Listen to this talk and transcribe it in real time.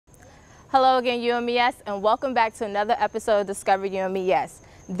Hello again, UMES, and welcome back to another episode of Discover UMES.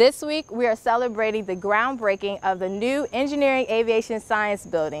 This week, we are celebrating the groundbreaking of the new Engineering Aviation Science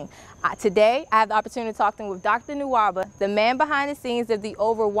Building. Today, I have the opportunity to talk with Dr. Ngwaba, the man behind the scenes of the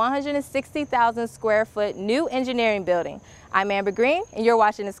over 160,000 square foot new engineering building. I'm Amber Green, and you're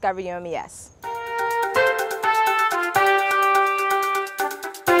watching Discover UMES.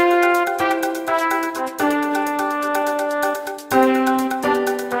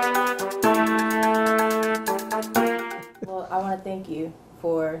 I want to thank you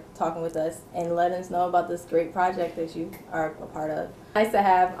for talking with us and letting us know about this great project that you are a part of. Nice to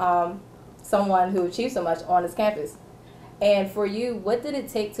have someone who achieved so much on this campus. And for you, what did it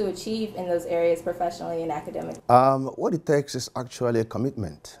take to achieve in those areas professionally and academically? What it takes is actually a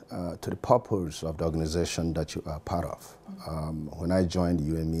commitment to the purpose of the organization that you are part of. When I joined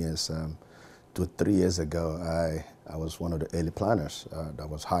UMES 3 years ago, I was one of the early planners that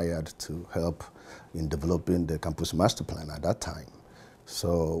was hired to help in developing the campus master plan at that time.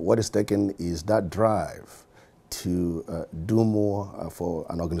 So what is taken is that drive to do more for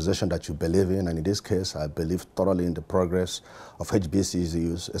an organization that you believe in, and in this case, I believe thoroughly in the progress of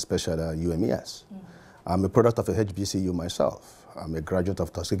HBCUs, especially UMES. I'm a product of a HBCU myself. I'm a graduate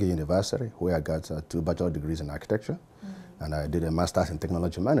of Tuskegee University, where I got 2 bachelor degrees in architecture, and I did a master's in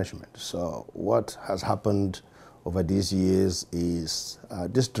technology management. So what has happened over these years is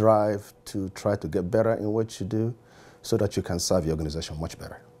this drive to try to get better in what you do so that you can serve your organization much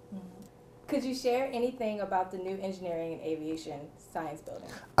better. Could you share anything about the new Engineering and Aviation Science Building?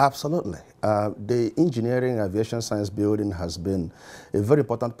 Absolutely. The Engineering and Aviation Science Building has been a very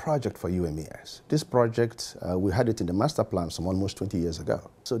important project for UMES. This project, we had it in the master plan some almost 20 years ago.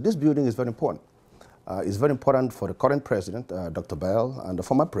 So this building is very important. It's very important for the current president, Dr. Bell, and the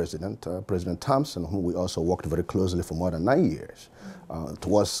former president, President Thompson, whom we also worked very closely for more than 9 years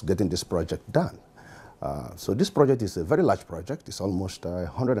towards getting this project done. So this project is a very large project. It's almost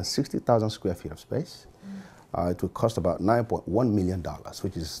 160,000 square feet of space. It will cost about $9.1 million,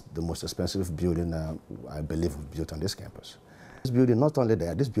 which is the most expensive building I believe we've built on this campus. This building, not only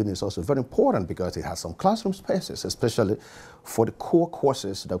that, this building is also very important because it has some classroom spaces, especially for the core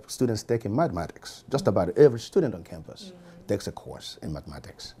courses that students take in mathematics. Just about every student on campus takes a course in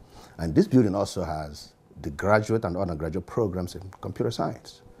mathematics. And this building also has the graduate and undergraduate programs in computer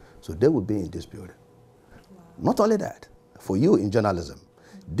science. So they will be in this building. Not only that, for you in journalism,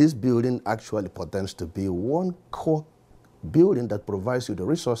 this building actually pretends to be one core building that provides you the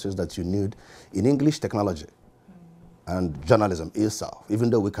resources that you need in English technology and journalism itself, even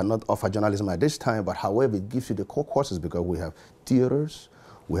though we cannot offer journalism at this time, but however, it gives you the core courses because we have theaters,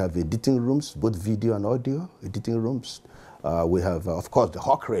 we have editing rooms, both video and audio editing rooms. We have, of course, the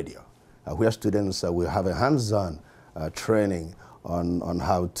Hawk Radio, where students will have a hands-on training on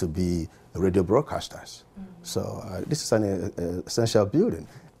how to be radio broadcasters. So this is an essential building.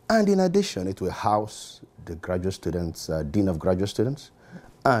 And in addition, it will house the graduate students, Dean of Graduate Students,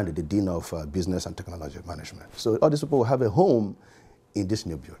 and the Dean of Business and Technology Management. So all these people will have a home in this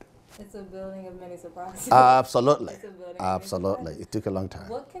new building. It's a building of many surprises. Absolutely. It's a building Absolutely. It took a long time.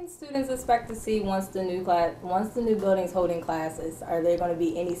 What can students expect to see once the new building is holding classes? Are there going to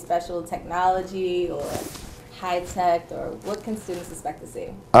be any special technology or high tech, or what can students expect to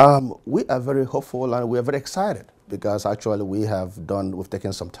see? We are very hopeful and we are very excited because actually we've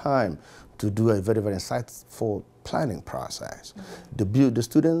taken some time to do a very, very insightful planning process. The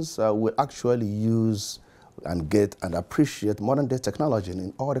students will actually use and get and appreciate modern day technology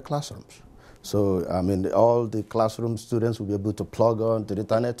in all the classrooms. So, I mean, all the classroom students will be able to plug on to the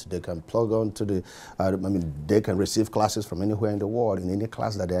internet. They can plug on to the, they can receive classes from anywhere in the world in any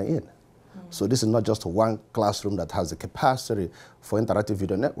class that they're in. So this is not just one classroom that has the capacity for interactive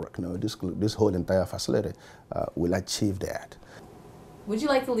video network. No, this whole entire facility will achieve that. Would you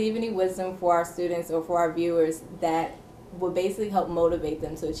like to leave any wisdom for our students or for our viewers that would basically help motivate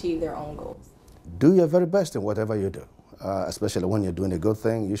them to achieve their own goals? Do your very best in whatever you do. Especially when you're doing a good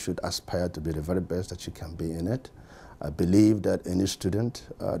thing, you should aspire to be the very best that you can be in it. I believe that any student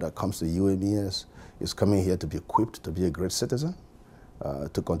that comes to UMES is coming here to be equipped to be a great citizen,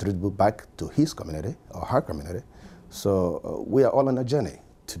 to contribute back to his community or her community. So we are all on a journey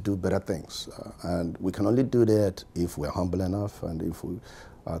to do better things. And we can only do that if we're humble enough and if we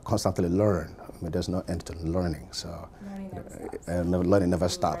constantly learn. I mean, there's no end to learning. So learning never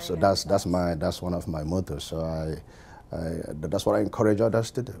stops. So that's one of my mottos. So that's what I encourage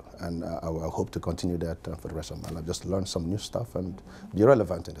others to do. And I hope to continue that for the rest of my life. Just learn some new stuff and be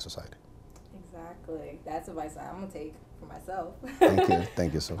relevant in the society. Exactly. That's advice I'm going to take for myself. Thank you.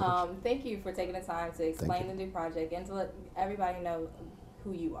 Thank you so much. Thank you for taking the time to explain the new project and to let everybody know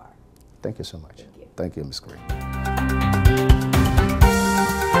who you are. Thank you so much. Thank you. Thank you, Ms. Green.